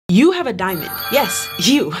You have a diamond. Yes,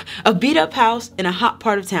 you. A beat up house in a hot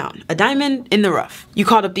part of town. A diamond in the rough. You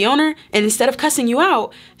called up the owner, and instead of cussing you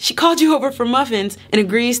out, she called you over for muffins and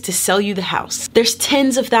agrees to sell you the house. There's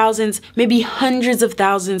tens of thousands, maybe hundreds of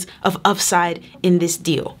thousands of upside in this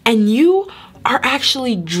deal. And you are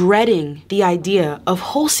actually dreading the idea of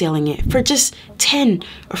wholesaling it for just $10,000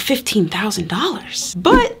 or $15,000.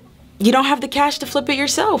 But you don't have the cash to flip it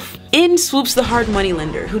yourself. In swoops the hard money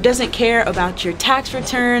lender who doesn't care about your tax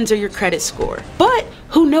returns or your credit score, but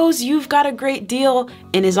who knows you've got a great deal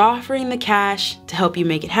and is offering the cash to help you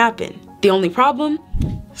make it happen. The only problem?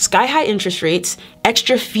 Sky-high interest rates,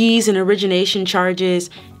 extra fees and origination charges,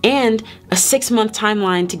 and a 6-month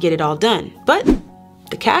timeline to get it all done. But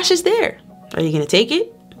the cash is there. Are you gonna take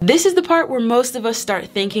it? This is the part where most of us start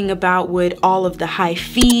thinking about, would all of the high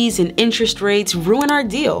fees and interest rates ruin our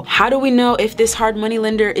deal? How do we know if this hard money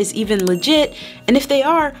lender is even legit? And if they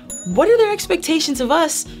are, what are their expectations of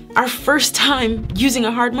us, our first time using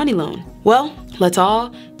a hard money loan? Well, let's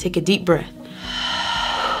all take a deep breath.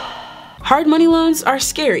 Hard money loans are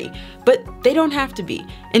scary, but they don't have to be.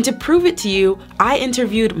 And to prove it to you, I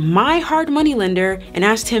interviewed my hard money lender and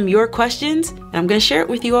asked him your questions, and I'm gonna share it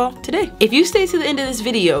with you all today. If you stay to the end of this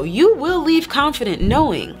video, you will leave confident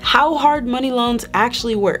knowing how hard money loans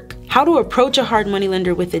actually work, how to approach a hard money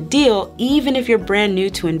lender with a deal even if you're brand new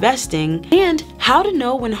to investing, and how to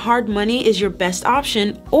know when hard money is your best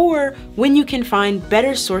option or when you can find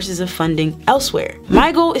better sources of funding elsewhere.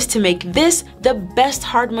 My goal is to make this the best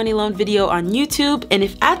hard money loan video on YouTube, and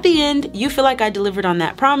if at the end you feel like I delivered on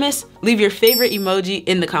that promise, leave your favorite emoji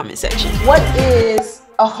in the comment section. What is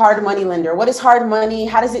a hard money lender? What is hard money?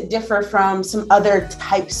 How does it differ from some other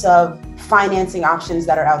types of financing options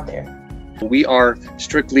that are out there? We are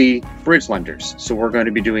strictly bridge lenders, so we're going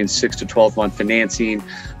to be doing 6 to 12 month financing,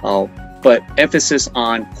 but emphasis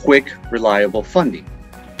on quick, reliable funding.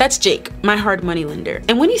 That's Jake, my hard money lender.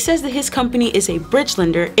 And when he says that his company is a bridge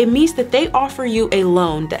lender, it means that they offer you a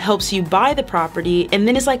loan that helps you buy the property and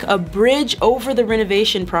then is like a bridge over the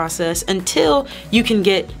renovation process until you can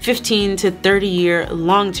get 15 to 30-year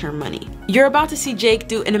long-term money. You're about to see Jake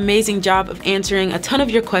do an amazing job of answering a ton of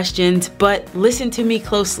your questions, but listen to me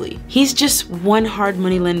closely. He's just one hard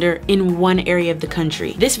money lender in one area of the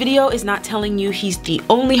country. This video is not telling you he's the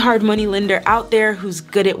only hard money lender out there who's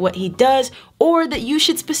good at what he does, or that you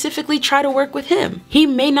should specifically try to work with him. He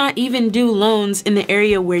may not even do loans in the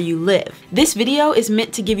area where you live. This video is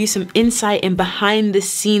meant to give you some insight and behind the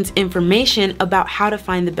scenes information about how to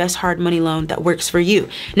find the best hard money loan that works for you.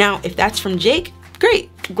 Now, if that's from Jake,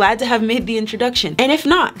 great, glad to have made the introduction. And if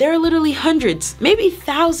not, there are literally hundreds, maybe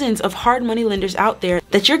thousands of hard money lenders out there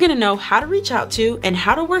that you're gonna know how to reach out to and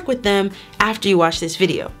how to work with them after you watch this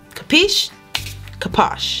video. Capiche?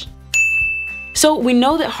 Kaposh. So we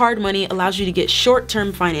know that hard money allows you to get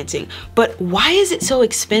short-term financing, but why is it so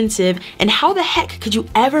expensive, and how the heck could you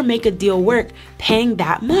ever make a deal work paying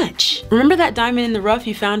that much? Remember that diamond in the rough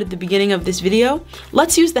you found at the beginning of this video?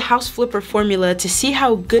 Let's use the house flipper formula to see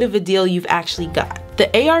how good of a deal you've actually got.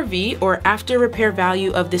 The ARV, or after repair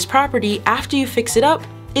value, of this property after you fix it up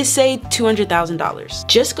is, say, $200,000.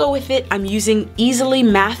 Just go with it. I'm using easily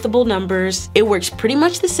mathable numbers. It works pretty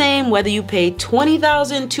much the same whether you pay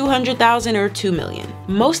 $20,000, $200,000, or $2 million.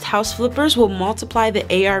 Most house flippers will multiply the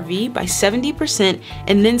ARV by 70%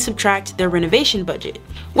 and then subtract their renovation budget,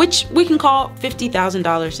 which we can call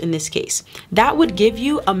 $50,000 in this case. That would give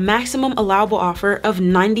you a maximum allowable offer of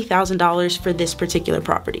 $90,000 for this particular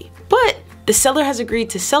property. But the seller has agreed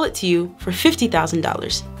to sell it to you for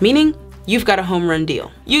 $50,000, meaning you've got a home run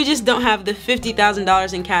deal. You just don't have the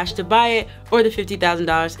 $50,000 in cash to buy it or the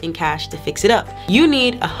 $50,000 in cash to fix it up. You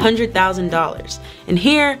need $100,000. And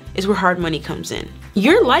here is where hard money comes in.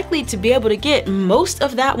 You're likely to be able to get most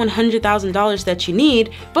of that $100,000 that you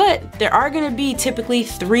need, but there are gonna be typically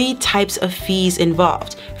 3 types of fees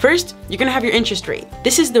involved. First, you're gonna have your interest rate.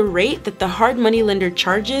 This is the rate that the hard money lender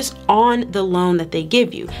charges on the loan that they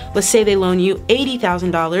give you. Let's say they loan you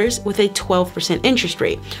 $80,000 with a 12% interest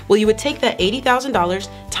rate. Well, you would take that $80,000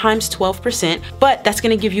 times 12%, but that's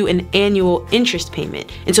gonna give you an annual interest payment.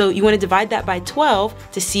 And so you wanna divide that by 12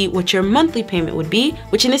 to see what your monthly payment would be,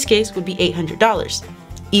 which in this case would be $800.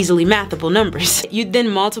 Easily mathable numbers. You'd then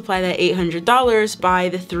multiply that $800 by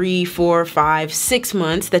the 3, 4, 5, 6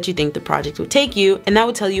 months that you think the project would take you, and that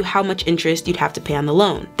would tell you how much interest you'd have to pay on the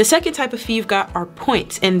loan. The second type of fee you've got are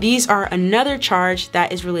points, and these are another charge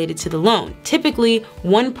that is related to the loan. Typically,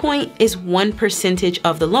 1 point is 1%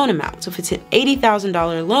 of the loan amount. So if it's an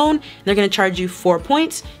 $80,000 loan, they're gonna charge you 4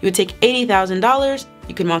 points. You would take $80,000,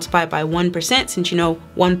 you can multiply it by 1% since you know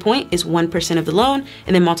 1 point is 1% of the loan,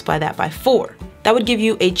 and then multiply that by 4. that would give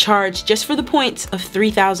you a charge just for the points of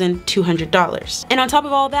 $3,200. And on top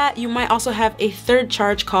of all that, you might also have a third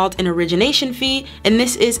charge called an origination fee, and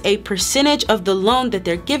this is a percentage of the loan that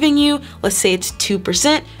they're giving you. Let's say it's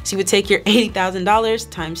 2%, so you would take your $80,000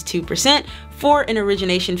 times 2% for an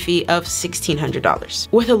origination fee of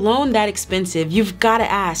 $1,600. With a loan that expensive, you've got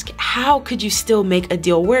to ask, how could you still make a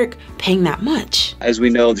deal work paying that much? As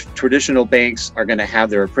we know, the traditional banks are going to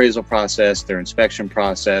have their appraisal process, their inspection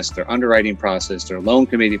process, their underwriting process, their loan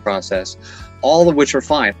committee process, all of which are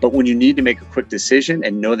fine. But when you need to make a quick decision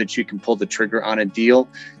and know that you can pull the trigger on a deal,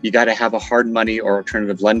 you got to have a hard money or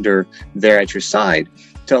alternative lender there at your side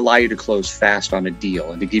to allow you to close fast on a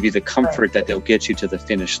deal and to give you the comfort that they'll get you to the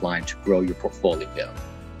finish line to grow your portfolio.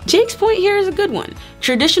 Jake's point here is a good one.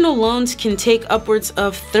 Traditional loans can take upwards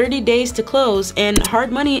of 30 days to close, and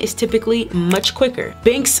hard money is typically much quicker.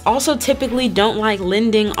 Banks also typically don't like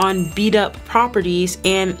lending on beat up properties,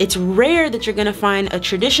 and it's rare that you're gonna find a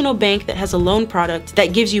traditional bank that has a loan product that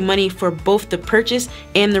gives you money for both the purchase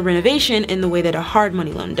and the renovation in the way that a hard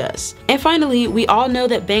money loan does. And finally, we all know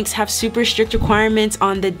that banks have super strict requirements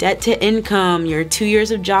on the debt to income, your 2 years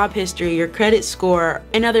of job history, your credit score,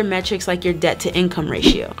 and other metrics like your debt to income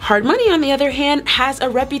ratio. Hard money, on the other hand, has a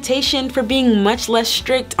reputation for being much less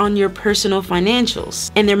strict on your personal financials,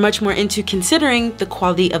 and they're much more into considering the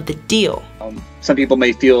quality of the deal. Some people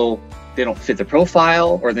may feel they don't fit the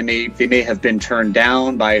profile, or they may have been turned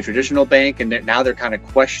down by a traditional bank, and now they're kind of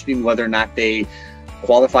questioning whether or not they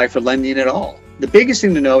qualify for lending at all. The biggest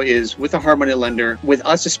thing to know is with a hard money lender, with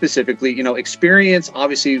us specifically, experience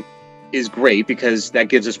obviously is great because that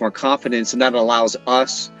gives us more confidence, and that allows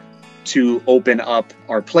us to open up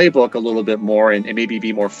our playbook a little bit more and maybe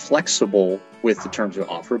be more flexible with the terms of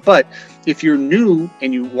offer. But if you're new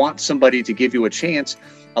and you want somebody to give you a chance,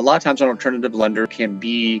 a lot of times an alternative lender can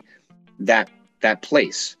be that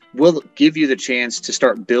place. We'll give you the chance to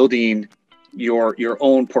start building your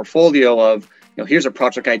own portfolio of, here's a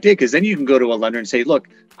project I did, because then you can go to a lender and say, look,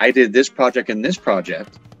 I did this project and this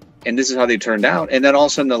project, and this is how they turned out. And then all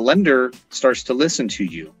of a sudden the lender starts to listen to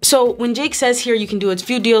you. So when Jake says here you can do a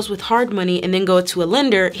few deals with hard money and then go to a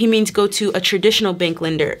lender, he means go to a traditional bank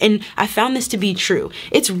lender. And I found this to be true.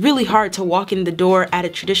 It's really hard to walk in the door at a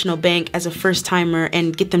traditional bank as a first timer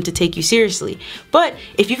and get them to take you seriously. But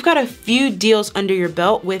if you've got a few deals under your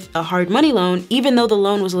belt with a hard money loan, even though the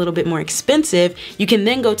loan was a little bit more expensive, you can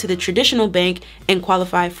then go to the traditional bank and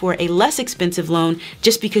qualify for a less expensive loan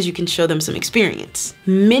just because you can show them some experience.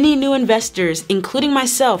 Many new investors, including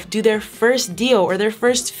myself, do their first deal or their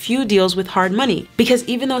first few deals with hard money because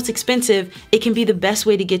even though it's expensive, it can be the best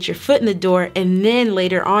way to get your foot in the door, and then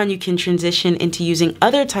later on you can transition into using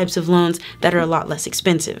other types of loans that are a lot less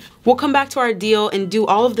expensive. We'll come back to our deal and do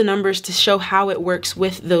all of the numbers to show how it works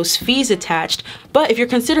with those fees attached. But if you're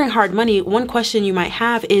considering hard money, one question you might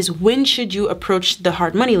have is, when should you approach the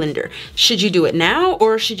hard money lender? Should you do it now,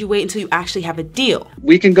 or should you wait until you actually have a deal?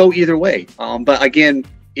 We can go either way. But again,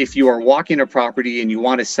 if you are walking a property and you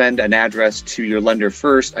want to send an address to your lender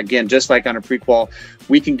first, again, just like on a pre-qual,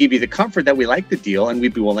 we can give you the comfort that we like the deal and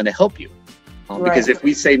we'd be willing to help you. Because if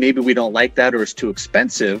we say maybe we don't like that or it's too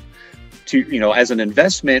expensive to, as an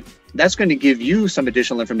investment, that's going to give you some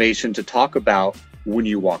additional information to talk about when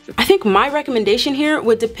you walk the. I think my recommendation here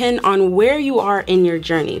would depend on where you are in your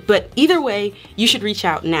journey, but either way, you should reach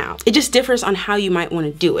out now. It just differs on how you might want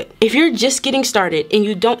to do it. If you're just getting started and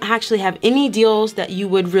you don't actually have any deals that you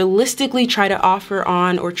would realistically try to offer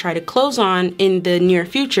on or try to close on in the near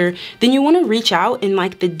future, then you want to reach out in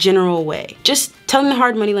like the general way. Just telling the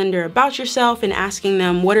hard money lender about yourself and asking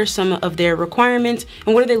them what are some of their requirements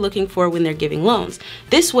and what are they looking for when they're giving loans.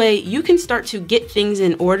 This way, you can start to get things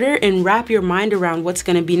in order and wrap your mind around what's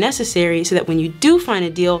going to be necessary so that when you do find a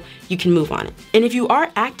deal, you can move on it. And if you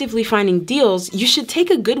are actively finding deals, you should take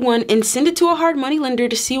a good one and send it to a hard money lender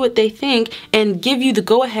to see what they think and give you the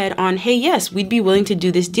go ahead on, hey, yes, we'd be willing to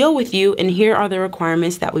do this deal with you, and here are the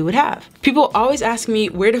requirements that we would have. People always ask me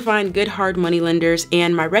where to find good hard money lenders,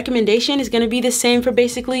 and my recommendation is going to be the same for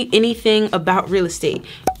basically anything about real estate.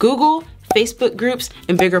 Google, Facebook groups,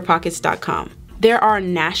 and biggerpockets.com. There are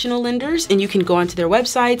national lenders, and you can go onto their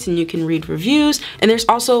websites and you can read reviews, and there's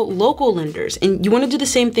also local lenders, and you want to do the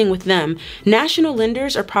same thing with them. National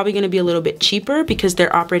lenders are probably going to be a little bit cheaper because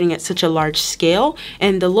they're operating at such a large scale,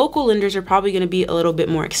 and the local lenders are probably going to be a little bit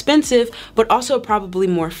more expensive, but also probably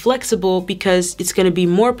more flexible because it's going to be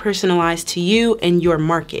more personalized to you and your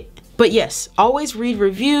market. But yes, always read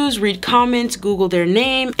reviews, read comments, Google their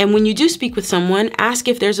name, and when you do speak with someone, ask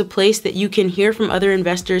if there's a place that you can hear from other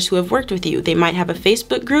investors who have worked with you. They might have a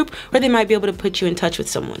Facebook group, or they might be able to put you in touch with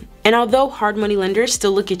someone. And although hard money lenders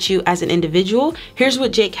still look at you as an individual, here's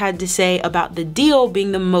what Jake had to say about the deal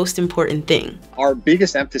being the most important thing. Our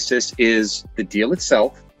biggest emphasis is the deal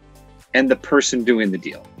itself and the person doing the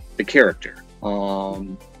deal, the character.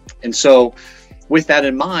 And so with that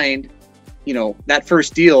in mind, you know, that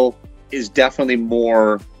first deal is definitely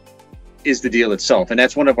is the deal itself. And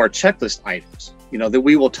that's one of our checklist items, you know, that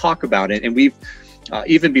we will talk about it. And we've,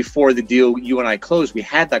 even before the deal you and I closed, we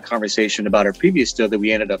had that conversation about our previous deal that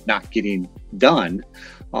we ended up not getting done.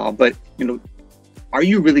 But, you know, are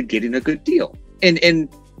you really getting a good deal? And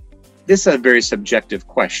this is a very subjective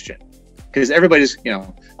question, because everybody's, you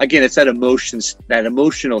know, again, it's that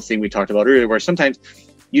emotional thing we talked about earlier, where sometimes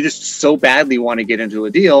you just so badly want to get into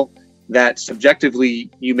a deal that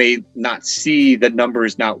subjectively you may not see the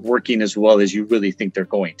numbers not working as well as you really think they're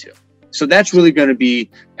going to. So that's really going to be,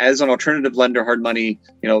 as an alternative lender, hard money,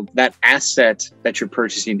 you know, that asset that you're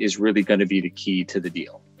purchasing is really going to be the key to the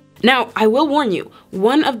deal. Now, I will warn you,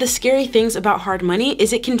 one of the scary things about hard money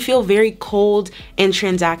is it can feel very cold and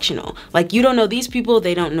transactional. Like, you don't know these people,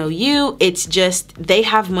 they don't know you. It's just they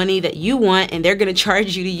have money that you want and they're going to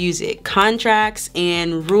charge you to use it. Contracts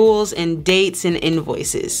and rules and dates and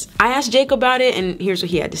invoices. I asked Jake about it, and here's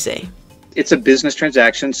what he had to say. It's a business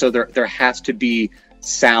transaction, so there has to be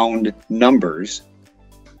sound numbers.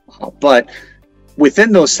 But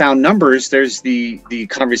within those sound numbers, there's the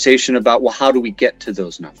conversation about, well, how do we get to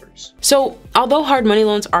those numbers? So although hard money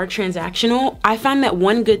loans are transactional, I find that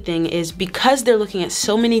one good thing is because they're looking at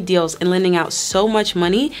so many deals and lending out so much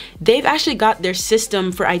money, they've actually got their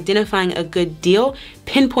system for identifying a good deal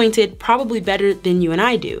pinpointed probably better than you and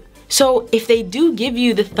I do. So if they do give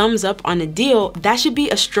you the thumbs up on a deal, that should be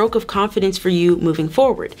a stroke of confidence for you moving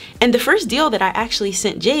forward. And the first deal that I actually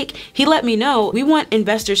sent Jake, he let me know, we want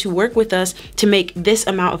investors who work with us to make this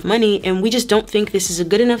amount of money, and we just don't think this is a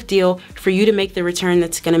good enough deal for you to make the return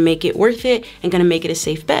that's gonna make it worth it and gonna make it a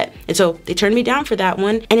safe bet. And so they turned me down for that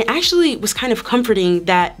one. And it actually was kind of comforting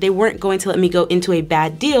that they weren't going to let me go into a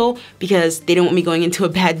bad deal, because they didn't want me going into a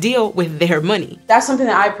bad deal with their money. That's something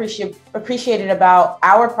that I appreciated about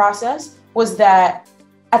our process, was that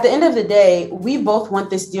at the end of the day, we both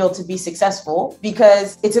want this deal to be successful,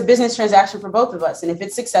 because it's a business transaction for both of us. And if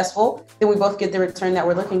it's successful, then we both get the return that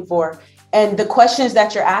we're looking for. And the questions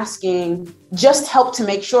that you're asking just help to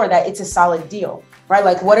make sure that it's a solid deal, right?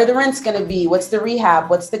 Like, what are the rents going to be? What's the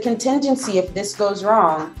rehab? What's the contingency if this goes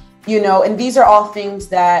wrong? You know, and these are all things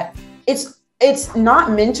that it's not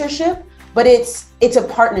mentorship, but it's a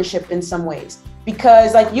partnership in some ways.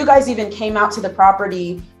 Because like, you guys even came out to the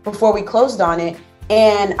property before we closed on it,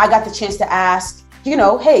 and I got the chance to ask, you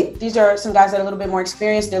know, hey, these are some guys that are a little bit more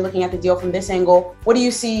experienced. They're looking at the deal from this angle. What do you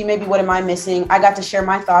see? Maybe what am I missing? I got to share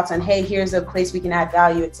my thoughts on, hey, here's a place we can add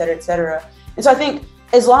value, et cetera, et cetera. And so I think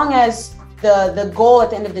as long as the goal at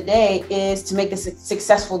the end of the day is to make this a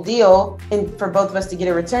successful deal and for both of us to get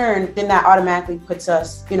a return, then that automatically puts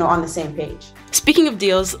us, you know, on the same page. Speaking of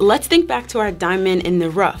deals, let's think back to our diamond in the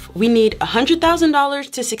rough. We need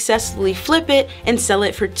 $100,000 to successfully flip it and sell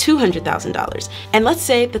it for $200,000. And let's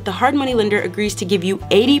say that the hard money lender agrees to give you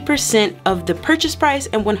 80% of the purchase price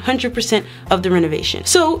and 100% of the renovation.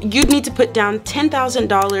 So you'd need to put down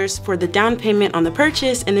 $10,000 for the down payment on the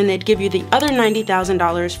purchase, and then they'd give you the other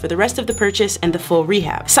 $90,000 for the rest of the purchase and the full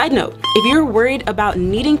rehab. Side note, if you're worried about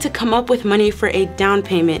needing to come up with money for a down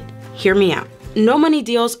payment, hear me out. No money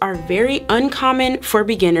deals are very uncommon for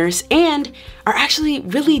beginners and are actually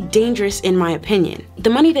really dangerous in my opinion.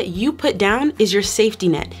 The money that you put down is your safety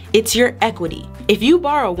net. It's your equity. If you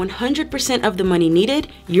borrow 100% of the money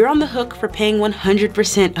needed, you're on the hook for paying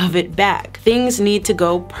 100% of it back. Things need to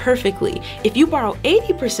go perfectly. If you borrow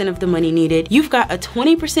 80% of the money needed, you've got a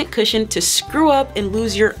 20% cushion to screw up and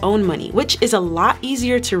lose your own money, which is a lot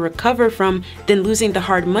easier to recover from than losing the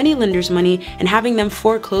hard money lender's money and having them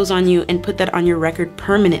foreclose on you and put that on your record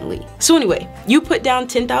permanently. So anyway, you put down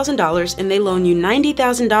 $10,000 and they loan you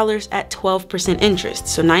 $90,000 at 12% interest.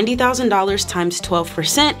 So $90,000 times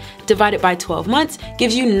 12% divided by 12 months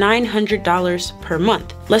gives you $900 per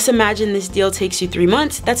month. Let's imagine this deal takes you 3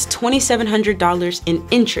 months. That's $2,700 in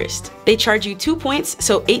interest. They charge you 2 points,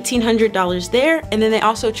 so $1,800 there, and then they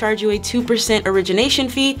also charge you a 2% origination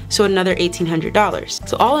fee, so another $1,800.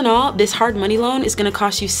 So all in all, this hard money loan is gonna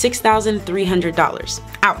cost you $6,300.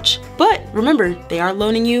 Ouch. But remember, they are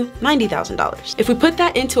loaning you $90,000. If we put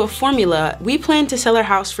that into a formula, we plan to sell our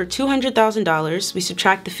house for $200,000. We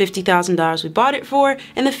subtract the $50,000 we bought it for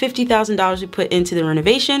and the $50,000 we put into the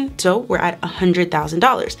renovation, so we're at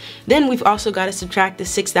 $100,000. $6,000. Then we've also got to subtract the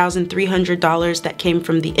 $6,300 that came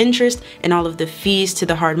from the interest and all of the fees to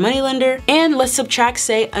the hard money lender. And let's subtract,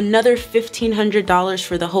 say, another $1,500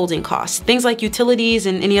 for the holding costs, things like utilities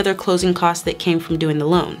and any other closing costs that came from doing the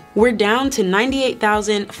loan. We're down to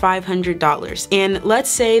 $98,500. And let's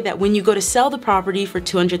say that when you go to sell the property for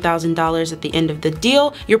 $200,000 at the end of the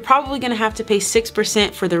deal, you're probably going to have to pay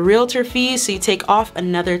 6% for the realtor fees, so you take off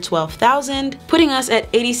another $12,000, putting us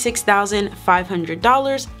at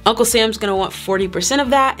 $86,500. Uncle Sam's going to want 40% of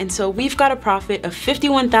that, and so we've got a profit of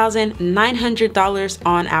 $51,900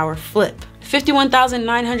 on our flip.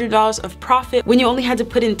 $51,900 of profit when you only had to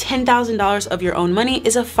put in $10,000 of your own money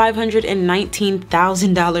is a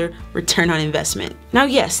 $519,000 return on investment. Now,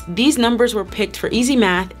 yes, these numbers were picked for easy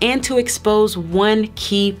math and to expose one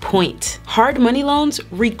key point. Hard money loans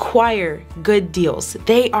require good deals.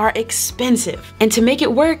 They are expensive. And to make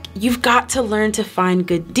it work, you've got to learn to find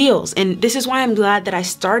good deals. And this is why I'm glad that I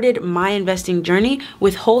started my investing journey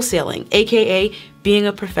with wholesaling, aka being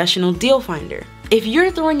a professional deal finder. If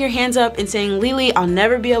you're throwing your hands up and saying, Lili, I'll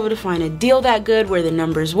never be able to find a deal that good where the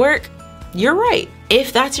numbers work, you're right.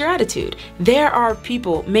 If that's your attitude, there are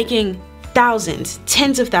people making thousands,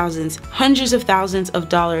 tens of thousands, hundreds of thousands of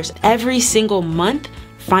dollars every single month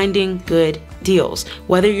finding good deals.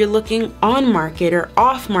 Whether you're looking on market or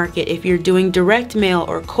off market, if you're doing direct mail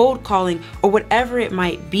or cold calling or whatever it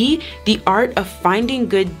might be, the art of finding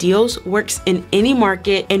good deals works in any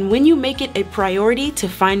market. And when you make it a priority to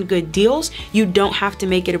find good deals, you don't have to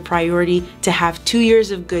make it a priority to have 2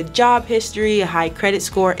 years of good job history, a high credit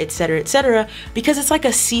score, etc., because it's like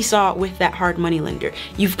a seesaw with that hard money lender.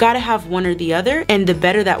 You've got to have one or the other, and the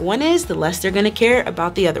better that one is, the less they're going to care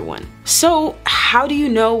about the other one. So how do you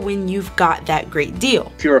know when you've got that great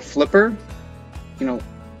deal? If you're a flipper, you know,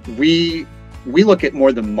 we look at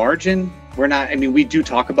more the margin. We're not, I mean, we do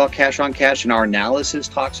talk about cash on cash, and our analysis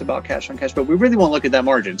talks about cash on cash, but we really won't look at that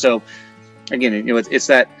margin. So again, you know, it's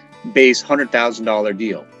that base $100,000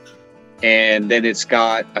 deal, and then it's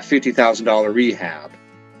got a $50,000 rehab.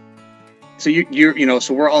 So you know,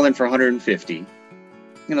 so we're all in for 150.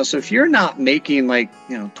 You know, so if you're not making like,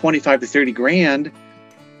 you know, 25 to 30 grand,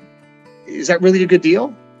 is that really a good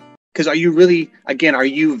deal? Because are you really, again, are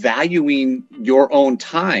you valuing your own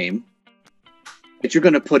time that you're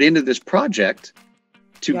going to put into this project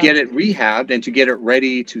to get it rehabbed and to get it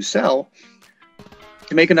ready to sell,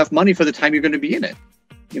 to make enough money for the time you're going to be in it?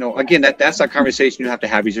 You know, again, that's a conversation you have to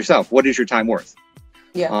have with yourself. What is your time worth?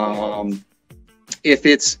 Yeah. If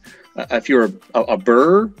you're a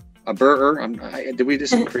BRRRR, did we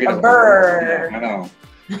just create a BRRRR? I know.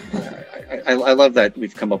 I love that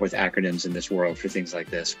we've come up with acronyms in this world for things like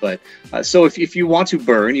this. But so if you want to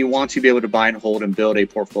burn, you want to be able to buy and hold and build a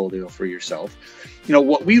portfolio for yourself. You know,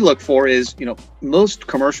 what we look for is, you know, most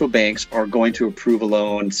commercial banks are going to approve a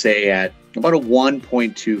loan, say at about a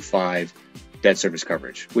 1.25 debt service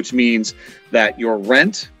coverage, which means that your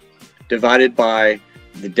rent divided by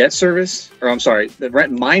the debt service, or I'm sorry, the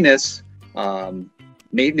rent minus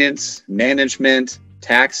maintenance, management,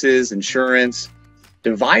 taxes, insurance,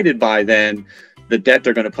 divided by then the debt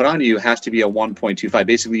they're going to put on you has to be a 1.25.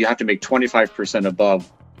 Basically, you have to make 25%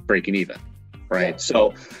 above breaking even, right? Yeah.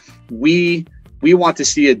 So we want to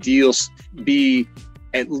see a deal be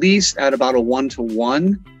at least at about a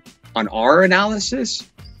 1-to-1 on our analysis,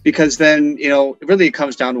 because then, you know, really it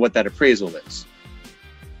comes down to what that appraisal is.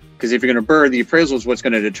 Because if you're going to burn, the appraisal is what's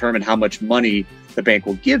going to determine how much money the bank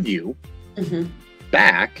will give you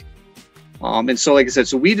back. And so, like I said,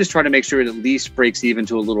 so we just try to make sure it at least breaks even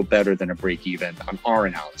to a little better than a break even on our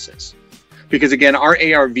analysis. Because again, our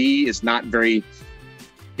ARV is not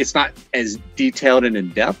it's not as detailed and in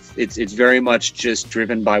depth. It's very much just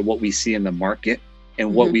driven by what we see in the market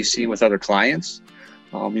and what we see with other clients.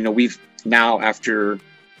 You know, we've now, after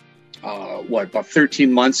about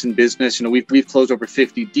 13 months in business, you know, we've closed over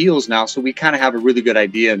 50 deals now. So we kind of have a really good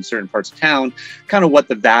idea in certain parts of town, kind of what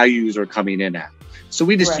the values are coming in at. So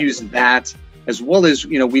we just use that, as well as,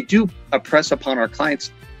 you know, we do press upon our clients,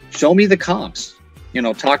 show me the comps, you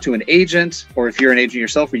know, talk to an agent, or if you're an agent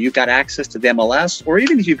yourself, where you've got access to the MLS, or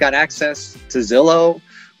even if you've got access to Zillow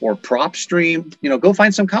or Propstream, you know, go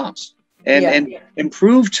find some comps and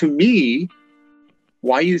prove to me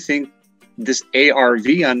why you think this ARV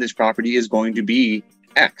on this property is going to be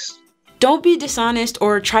X. Don't be dishonest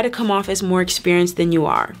or try to come off as more experienced than you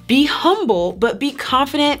are. Be humble, but be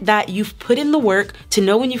confident that you've put in the work to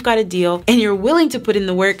know when you've got a deal, and you're willing to put in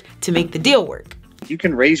the work to make the deal work. You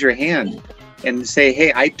can raise your hand and say,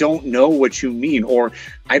 hey, I don't know what you mean, or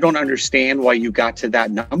I don't understand why you got to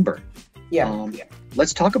that number.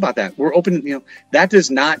 Let's talk about that. We're open, you know, that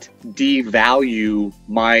does not devalue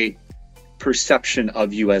my perception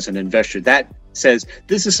of you as an investor. That says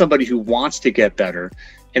this is somebody who wants to get better,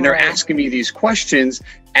 and they're asking me these questions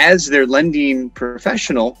as their lending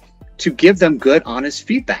professional to give them good, honest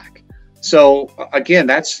feedback. So again,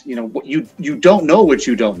 that's, you know, what you don't know what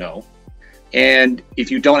you don't know. And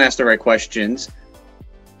if you don't ask the right questions,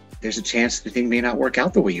 there's a chance the thing may not work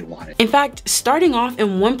out the way you want it. In fact, starting off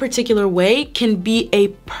in one particular way can be a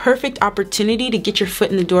perfect opportunity to get your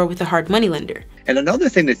foot in the door with a hard money lender. And another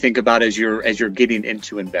thing to think about as you're getting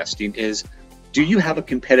into investing is, do you have a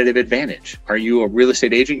competitive advantage? Are you a real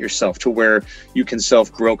estate agent yourself to where you can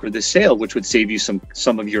self-broker the sale, which would save you some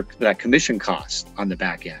of that commission cost on the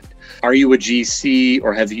back end? Are you a GC,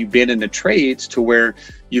 or have you been in the trades to where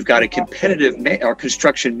you've got a competitive or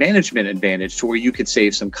construction management advantage to where you could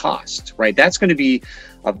save some costs, right? That's going to be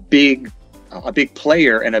a big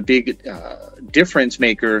player and a big difference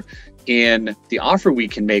maker in the offer we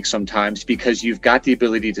can make sometimes, because you've got the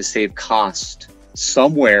ability to save cost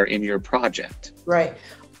somewhere in your project. Right.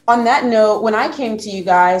 On that note, when I came to you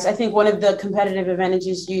guys, I think one of the competitive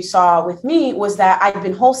advantages you saw with me was that I've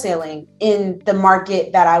been wholesaling in the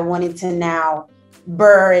market that I wanted to now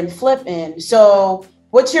BRRRR and flip in. So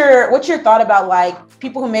what's your thought about like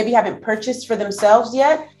people who maybe haven't purchased for themselves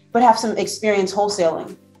yet, but have some experience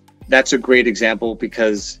wholesaling? That's a great example,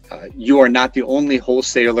 because you are not the only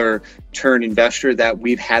wholesaler turned investor that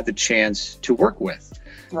we've had the chance to work with.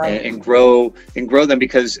 Right. and grow them,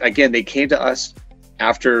 because again, they came to us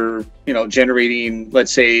after, you know, generating,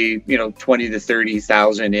 let's say, you know, 20 to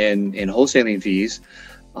 30,000 in wholesaling fees,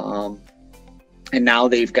 and now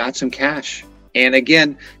they've got some cash. And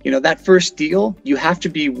again, you know, that first deal, you have to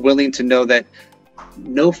be willing to know that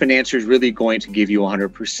no financier is really going to give you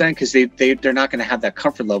 100%, because they're not going to have that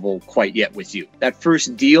comfort level quite yet with you. That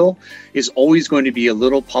first deal is always going to be a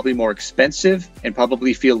little probably more expensive and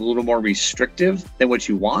probably feel a little more restrictive than what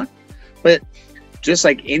you want. But just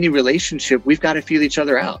like any relationship, we've got to feel each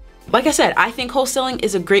other out. Like I said, I think wholesaling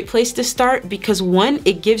is a great place to start, because one,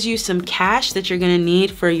 it gives you some cash that you're gonna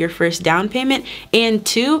need for your first down payment, and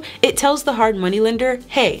two, it tells the hard money lender,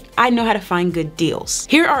 hey, I know how to find good deals.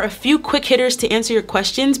 Here are a few quick hitters to answer your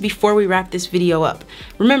questions before we wrap this video up.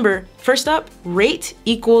 Remember, first up, rate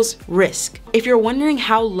equals risk. If you're wondering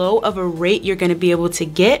how low of a rate you're gonna be able to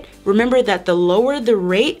get, remember that the lower the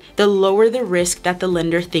rate, the lower the risk that the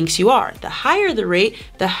lender thinks you are. The higher the rate,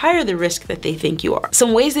 the higher the risk that they think you are.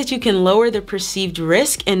 Some ways that you can lower the perceived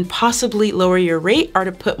risk and possibly lower your rate are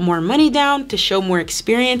to put more money down, to show more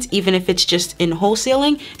experience, even if it's just in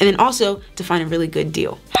wholesaling, and then also to find a really good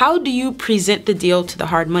deal. How do you present the deal to the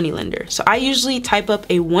hard money lender? So I usually type up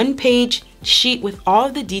a one-page sheet with all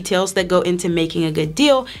of the details that go into making a good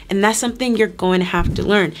deal, and that's something you're going to have to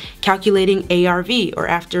learn. Calculating ARV, or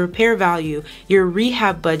after repair value, your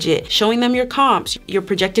rehab budget, showing them your comps, your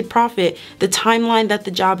projected profit, the timeline that the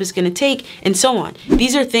job is going to take, and so on.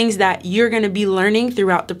 These are things that you're going to be learning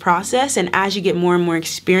throughout the process, and as you get more and more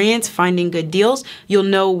experience finding good deals, you'll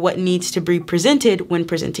know what needs to be presented when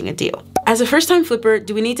presenting a deal. As a first-time flipper,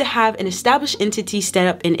 do we need to have an established entity set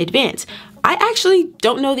up in advance? I actually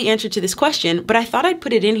don't know the answer to this question, but I thought I'd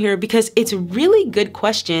put it in here because it's a really good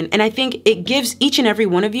question, and I think it gives each and every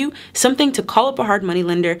one of you something to call up a hard money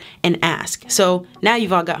lender and ask. So now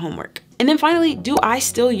you've all got homework. And then finally, do I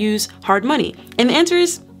still use hard money? And the answer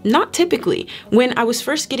is not typically. When I was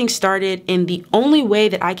first getting started and the only way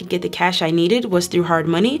that I could get the cash I needed was through hard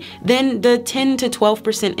money, then the 10 to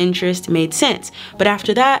 12% interest made sense. But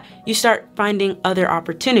after that, you start finding other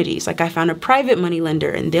opportunities. Like I found a private money lender,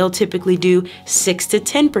 and they'll typically do 6 to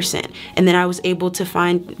 10%. And then I was able to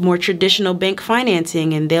find more traditional bank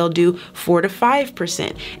financing, and they'll do 4 to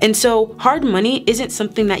 5%. And so hard money isn't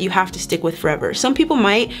something that you have to stick with forever. Some people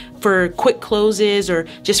might for quick closes or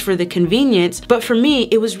just for the convenience, but for me,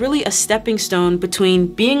 it was really a stepping stone between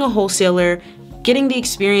being a wholesaler, getting the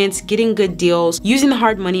experience, getting good deals, using the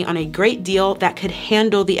hard money on a great deal that could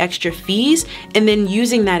handle the extra fees, and then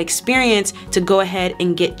using that experience to go ahead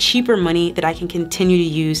and get cheaper money that I can continue to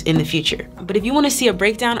use in the future. But if you want to see a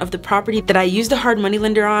breakdown of the property that I used a hard money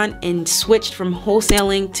lender on and switched from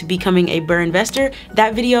wholesaling to becoming a BRRRR investor,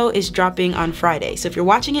 that video is dropping on Friday. So if you're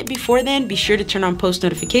watching it before then, be sure to turn on post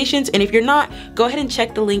notifications. And if you're not, go ahead and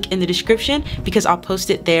check the link in the description because I'll post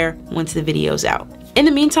it there once the video's out. In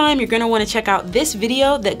the meantime, you're gonna wanna check out this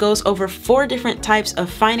video that goes over 4 different types of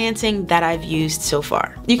financing that I've used so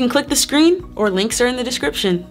far. You can click the screen or links are in the description.